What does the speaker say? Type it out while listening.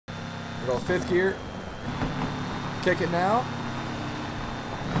We go 5th gear. Kick it now.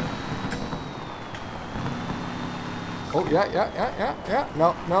 Oh, yeah.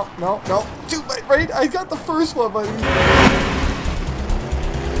 No. 2, right? I got the first one, buddy.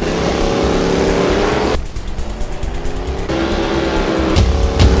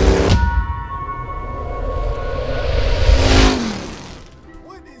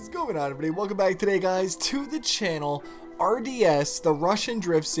 What is going on, everybody? Welcome back today, guys, to the channel. RDS, the Russian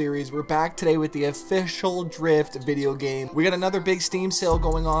Drift series. We're back today with the official Drift video game. We got another big Steam sale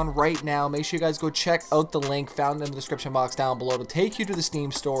going on right now. Make sure you guys go check out the link found in the description box down below to take you to the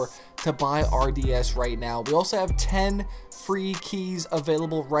Steam store to buy RDS right now. We also have 10 free keys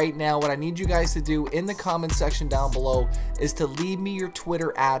available right now. What I need you guys to do in the comment section down below is to leave me your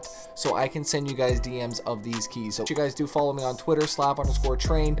Twitter @ so I can send you guys DMs of these keys. So you guys do follow me on Twitter,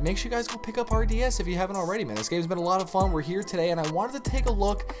 SLAP_train. And make sure you guys go pick up RDS if you haven't already, man. This game's been a lot of fun. We're here today and I wanted to take a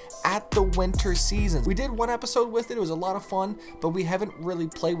look at the winter season. We did one episode with it. It was a lot of fun, but we haven't really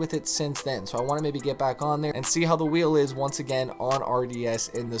played with it since then. So I want to maybe get back on there and see how the wheel is once again on RDS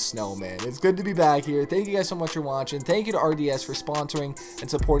in the snow, man. It's good to be back here. Thank you guys so much for watching. Thank you to RDS for sponsoring and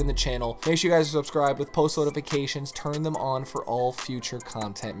supporting the channel. Make sure you guys are subscribed with post notifications. Turn them on for all future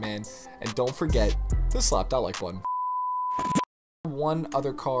content, man. And don't forget to slap that like button. One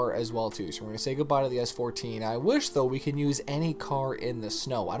other car as well too, so we're gonna say goodbye to the S14. I wish though we can use any car in the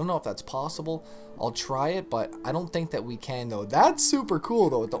snow. I don't know if that's possible. I'll try it, but I don't think that we can though. That's super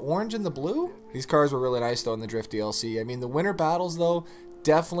cool though, with the orange and the blue. These cars were really nice though in the Drift DLC. I mean, the winter battles though,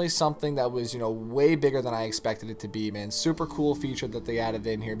 definitely something that was, you know, way bigger than I expected it to be, man. Super cool feature that they added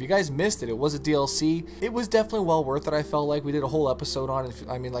in here. If you guys missed it, it was a DLC. It was definitely well worth it, I felt like. We did a whole episode on it.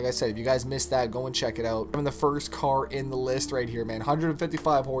 I mean, like I said, if you guys missed that, go and check it out. I'm the first car in the list right here, man.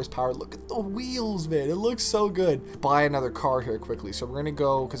 155 horsepower. Look at the wheels, man. It looks so good. Buy another car here quickly. So we're going to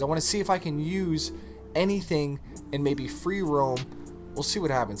go, because I want to see if I can use anything in maybe free roam. We'll see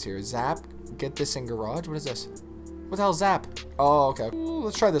what happens here. Zap. Get this in garage. What is this? What the hell, Zap? Oh, okay. Ooh,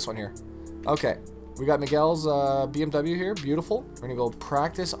 let's try this one here. Okay. We got Miguel's BMW here. Beautiful. We're going to go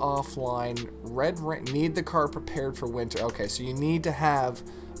practice offline. Red ring. Need the car prepared for winter. Okay, so you need to have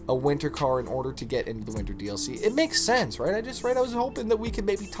a winter car in order to get into the winter DLC. It makes sense, right? I was hoping that we could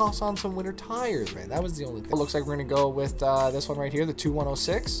maybe toss on some winter tires, man. That was the only thing. It looks like we're going to go with this one right here, the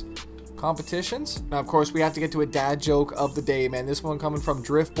 2106. Competitions. Now, of course, we have to get to a dad joke of the day, man. This one coming from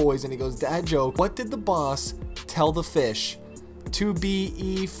Drift Boys, and he goes, dad joke. What did the boss tell the fish? To be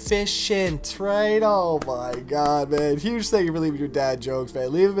efficient, right? Oh my god, man. Huge thank you for leaving your dad jokes,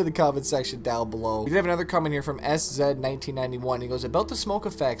 man. Leave them in the comment section down below. We did have another comment here from SZ1991. He goes, about the smoke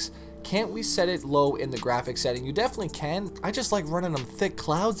effects, can't we set it low in the graphics setting? You definitely can. I just like running them thick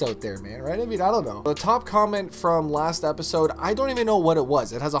clouds out there, man, right? I mean, I don't know. The top comment from last episode, I don't even know what it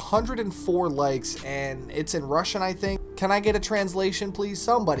was. It has 104 likes, and it's in Russian, I think. Can I get a translation, please?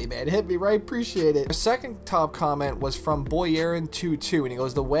 Somebody, man, hit me, right? Appreciate it. The second top comment was from Boyarin22, and he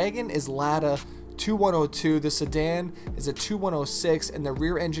goes, the wagon is Lada 2102, the sedan is a 2106, and the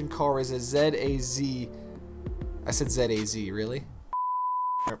rear engine car is a ZAZ. I said ZAZ, really?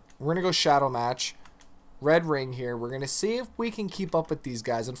 We're gonna go shadow match. Red ring here. We're gonna see if we can keep up with these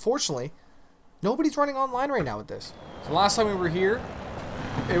guys. Unfortunately, nobody's running online right now with this. So last time we were here,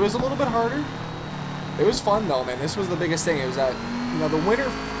 it was a little bit harder. It was fun though, man. This was the biggest thing. It was that, you know, the winter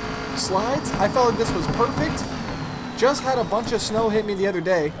slides. I felt like this was perfect. Just had a bunch of snow hit me the other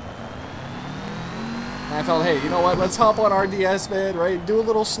day. And I felt, hey, you know what? Let's hop on RDS, man, right? Do a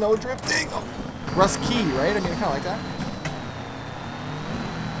little snow drifting. Oh, Rust Key, right? I mean, I kind of like that.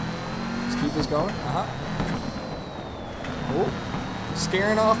 Keep this going. Oh,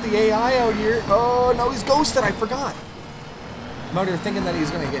 scaring off the AI out here. Oh, no, he's ghosted. I forgot. I'm out here thinking that he's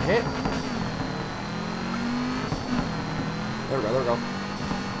going to get hit. There we go. There we go.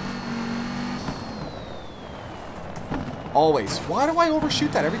 Always. Why do I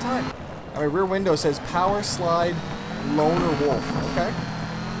overshoot that every time? My rear window says power slide loner wolf. Okay.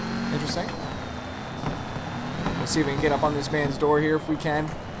 Interesting. Let's see if we can get up on this man's door here if we can.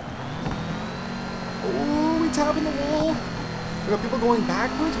 Oh, we tapping the wall. We got people going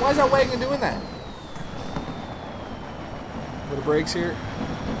backwards. Why is that wagon doing that? Little brakes here.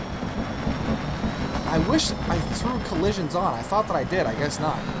 I wish I threw collisions on. I thought that I did. I guess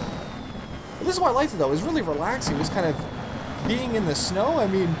not. But this is why I liked it, though. It was really relaxing. Just kind of being in the snow. I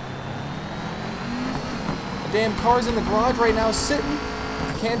mean, the damn car's in the garage right now sitting.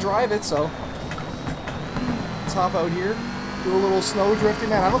 I can't drive it, so let's hop out here. Do a little snow drifting,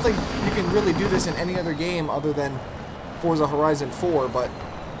 man. I don't think you can really do this in any other game other than Forza Horizon 4, but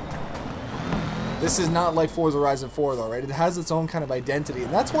This is not like Forza Horizon 4 though, right? It has its own kind of identity,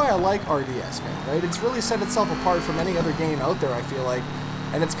 and that's why I like RDS, man, right? It's really set itself apart from any other game out there, I feel like,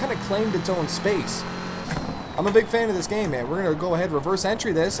 and it's kind of claimed its own space. I'm a big fan of this game, man. We're going to go ahead, reverse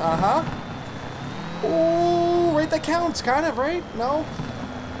entry this, Oh, right, that counts, kind of, right? No?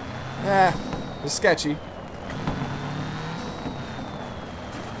 It's sketchy.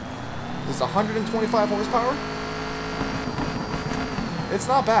 This is 125 horsepower. It's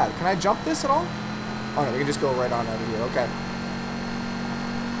not bad. Can I jump this at all? Oh no, we can just go right on out of here. Okay.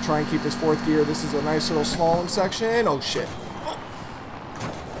 Try and keep this fourth gear. This is a nice little slalom section. Oh shit.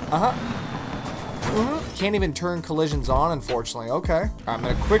 Can't even turn collisions on, unfortunately. Okay. I'm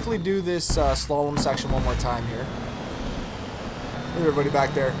gonna quickly do this slalom section one more time here. Look at everybody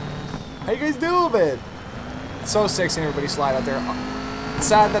back there. How you guys doing, man? It's so sick seeing everybody slide out there. It's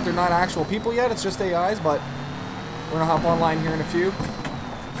sad that they're not actual people yet. It's just AIs, but we're gonna hop online here in a few.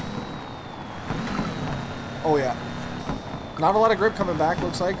 Oh yeah. Not a lot of grip coming back,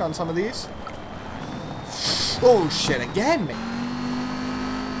 looks like, on some of these. Oh shit, again,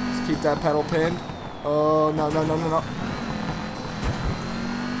 man. Let's keep that pedal pinned. Oh, no. We're gonna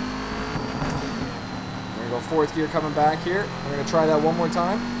go fourth gear coming back here. We're gonna try that one more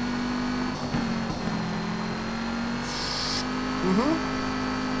time.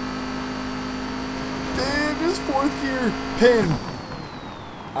 Damn, just fourth gear pin.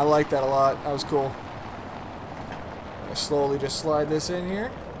 I like that a lot. That was cool. I slowly just slide this in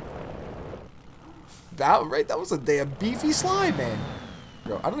here. That was a damn beefy slide, man.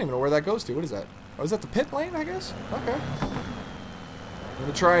 Yo, I don't even know where that goes to. What is that? Oh, is that the pit lane, I guess? Okay. I'm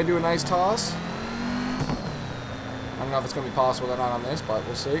gonna try and do a nice toss. I don't know if it's gonna be possible or not on this, but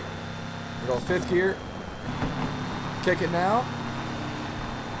we'll see. We'll go fifth gear. Kick it now.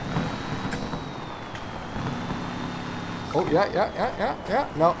 Oh, yeah.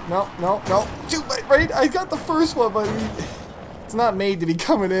 No. Too late, right? I got the first one, but it's not made to be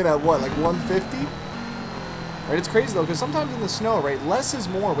coming in at what, like 150? Right, it's crazy though, because sometimes in the snow, right, less is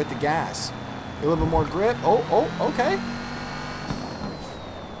more with the gas. A little bit more grip. Oh, okay.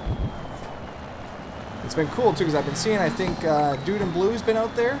 It's been cool too, because I've been seeing, I think, Dude in Blue's been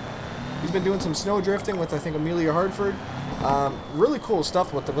out there. He's been doing some snow drifting with, I think, Amelia Hartford. Really cool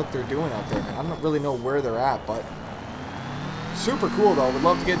stuff what they're doing out there, man. I don't really know where they're at, but super cool though. Would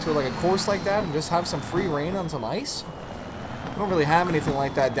love to get to like a course like that and just have some free reign on some ice. We don't really have anything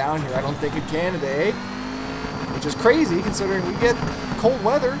like that down here, I don't think, in Canada, eh? Which is crazy considering we get cold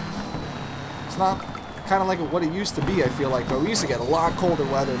weather. It's not kind of like what it used to be, I feel like, though. We used to get a lot colder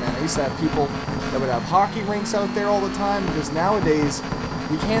weather, man. I used to have people that would have hockey rinks out there all the time, because nowadays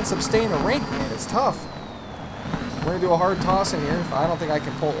you can't sustain a rink, man. It's tough. We're going to do a hard toss in here. I don't think I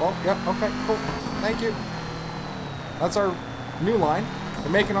can pull. Oh, yep, okay, cool. Thank you. That's our new line. We're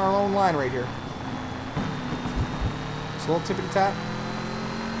making our own line right here. Just a little tippity-tap.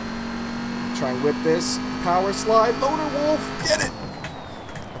 Try and whip this. Power slide. Loner Wolf. Get it.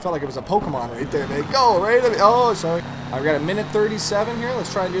 I felt like it was a Pokemon right there. They go, right? Oh, sorry. I've got a minute 37 here.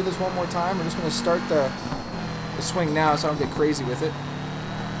 Let's try and do this one more time. We're just going to start the swing now so I don't get crazy with it.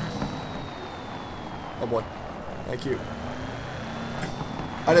 Oh, boy. Thank you.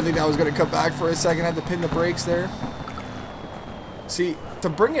 I didn't think that was going to come back for a second. I had to pin the brakes there. See, to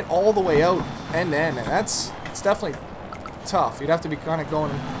bring it all the way out end to end, man, it's definitely tough. You'd have to be kind of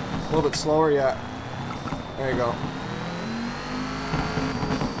going a little bit slower. Yeah. There you go.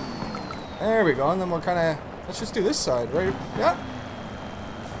 There we go. And then we'll kind of, let's just do this side, right? Yeah.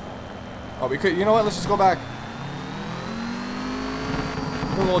 Oh, we could, you know what? Let's just go back.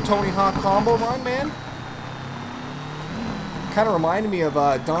 Do a little Tony Hawk combo run, man. Kind of reminded me of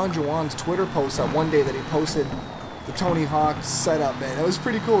Don Juan's Twitter post that one day that he posted the Tony Hawk setup, man. It was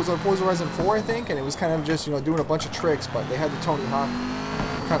pretty cool. It was on Forza Horizon 4, I think, and it was kind of just, you know, doing a bunch of tricks, but they had the Tony Hawk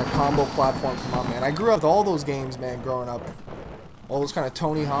kind of combo platform come up, man. I grew up with all those games, man, growing up. All those kind of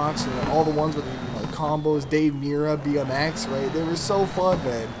Tony Hawks and all the ones with the, you know, combos, Dave Mirra, BMX, right? They were so fun,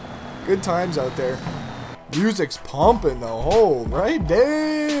 man. Good times out there. Music's pumping though, oh, right?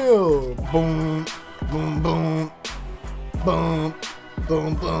 Damn! Boom, boom, boom, boom.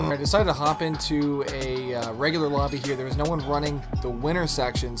 Boom, boom. I decided to hop into a regular lobby here. There was no one running the winter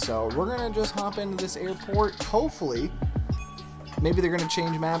section, so we're going to just hop into this airport, hopefully. Maybe they're going to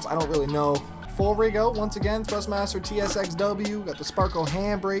change maps. I don't really know. Full rig out once again. Thrustmaster TSXW. Got the Sparco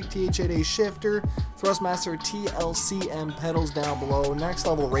Handbrake, TH8A shifter. Thrustmaster TLCM pedals down below. Next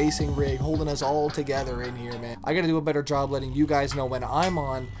level racing rig holding us all together in here, man. I got to do a better job letting you guys know when I'm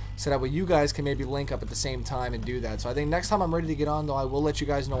on, so that way you guys can maybe link up at the same time and do that. So I think next time I'm ready to get on, though, I will let you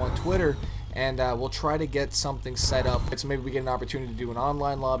guys know on Twitter and we'll try to get something set up. So maybe we get an opportunity to do an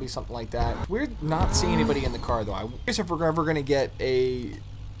online lobby, something like that. We're not seeing anybody in the car though. I guess if we're ever gonna get a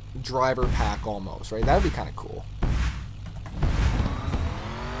driver pack almost, right? That would be kind of cool.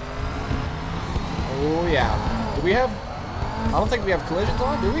 Oh yeah. Do we have? I don't think we have collisions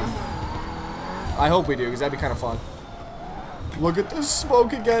on, do we? I hope we do, because that'd be kind of fun. Look at the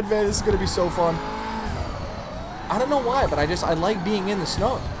smoke again, man. This is gonna be so fun. I don't know why, but I like being in the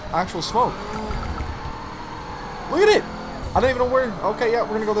snow. Actual smoke. Look at it! I don't even know where. Okay, yeah,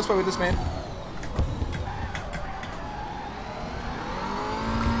 we're gonna go this way with this man.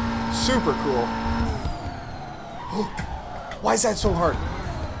 Super cool. Why is that so hard?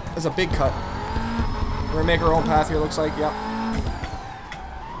 That's a big cut. We're gonna make our own path here, looks like, yep.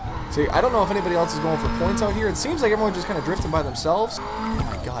 See, I don't know if anybody else is going for points out here. It seems like everyone's just kind of drifting by themselves.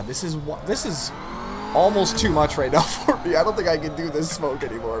 Oh my god, this is almost too much right now for me. I don't think I can do this smoke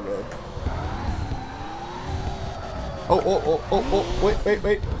anymore, man. Oh,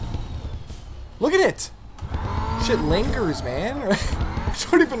 wait. Look at it! Shit lingers, man. I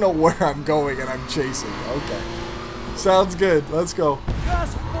don't even know where I'm going and I'm chasing. Okay. Sounds good. Let's go.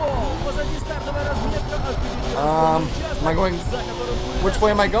 Am I going? Which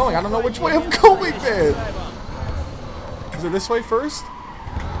way am I going? I don't know which way I'm going, man. Is it this way first?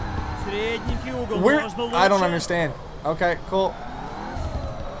 Where? I don't understand. Okay, cool.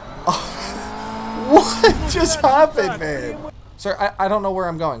 What just happened, man? Sir, I don't know where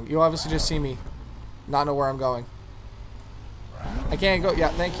I'm going. You obviously just see me not know where I'm going. I can't go. Yeah,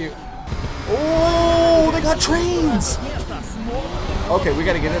 thank you. Oh, they got trains! Okay, we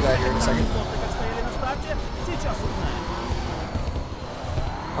gotta get into that here in a second.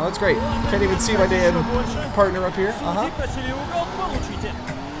 Oh, that's great. Can't even see my damn partner up here.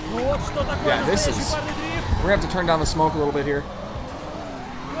 Yeah, this is... We're gonna have to turn down the smoke a little bit here.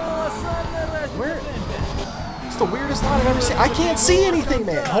 Where? It's the weirdest line I've ever seen. I can't see anything,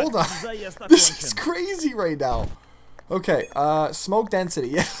 man. Hold on. This is crazy right now. Okay, smoke density.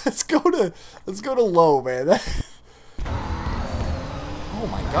 Yeah, let's go to low, man. Oh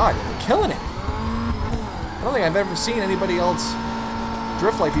my god, we're killing it. I don't think I've ever seen anybody else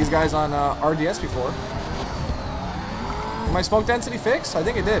drift like these guys on RDS before. Did my smoke density fixed? I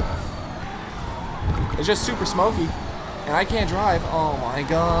think it did. It's just super smoky, and I can't drive. Oh my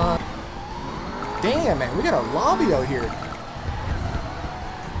god. Damn, man, we got a lobby out here.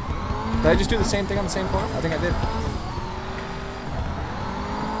 Did I just do the same thing on the same corner? I think I did.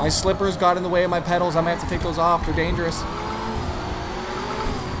 My slippers got in the way of my pedals. I might have to take those off. They're dangerous.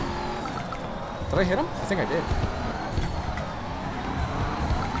 Did I hit him? I think I did.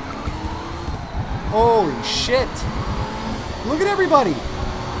 Holy shit. Look at everybody.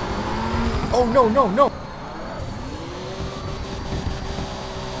 Oh, no.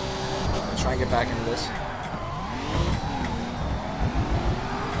 Let's try and get back into this.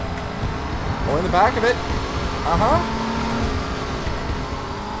 Oh, in the back of it.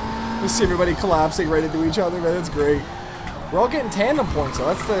 We see everybody collapsing right into each other, man. That's great. We're all getting tandem points,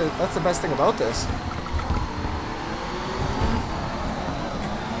 though. That's the best thing about this.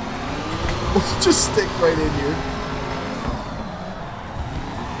 We'll just stick right in here.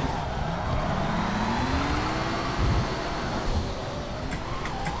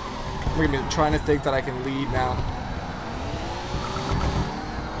 We're gonna be trying to think that I can lead now.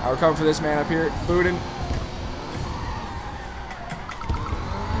 We're coming for this man up here, Bootin.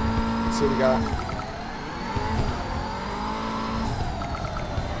 Let's see what we got.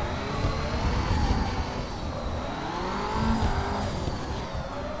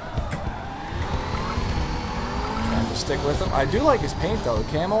 Trying to stick with him. I do like his paint though.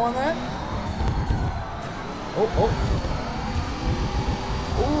 The camo on that.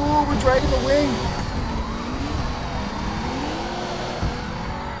 Oh, we're dragging the wing.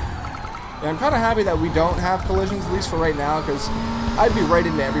 Yeah, I'm kind of happy that we don't have collisions, at least for right now, because I'd be right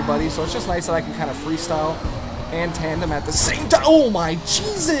into everybody, so it's just nice that I can kind of freestyle and tandem at the same time. Oh my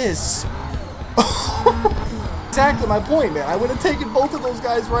Jesus! Exactly my point, man. I would have taken both of those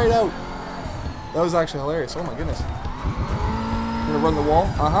guys right out. That was actually hilarious. Oh my goodness. I'm gonna run the wall.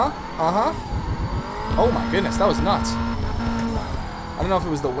 Oh my goodness, that was nuts. I don't know if it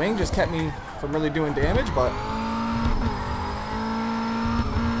was the wing just kept me from really doing damage, but...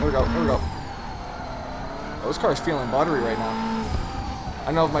 Here we go. Oh, this car's feeling buttery right now. I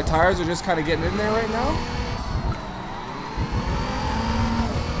don't know if my tires are just kind of getting in there right now.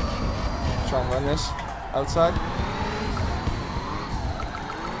 Let's try and run this outside.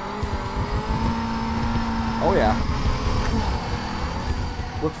 Oh yeah.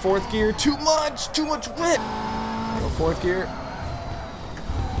 Whip fourth gear. Too much whip. Go fourth gear.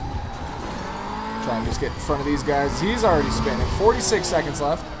 Try and just get in front of these guys. He's already spinning. 46 seconds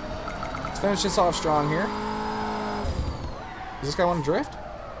left. Let's finish this off strong here. Does this guy want to drift?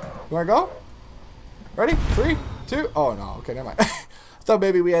 You want to go? Ready? 3, 2. Oh, no. Okay, never mind. I thought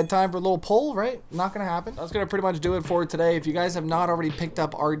maybe we had time for a little pull, right? Not gonna happen. That's gonna pretty much do it for today. If you guys have not already picked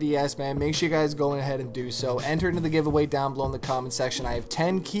up RDS, man, make sure you guys go ahead and do so. Enter into the giveaway down below in the comment section. I have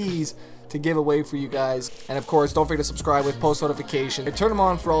 10 keys to give away for you guys. And of course, don't forget to subscribe with post notification. Turn them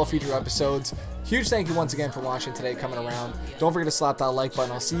on for all future episodes. Huge thank you once again for watching today, coming around. Don't forget to slap that like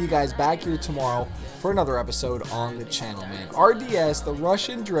button. I'll see you guys back here tomorrow for another episode on the channel, man. RDS, the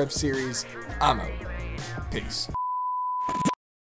Russian Drift Series. I'm out. Peace.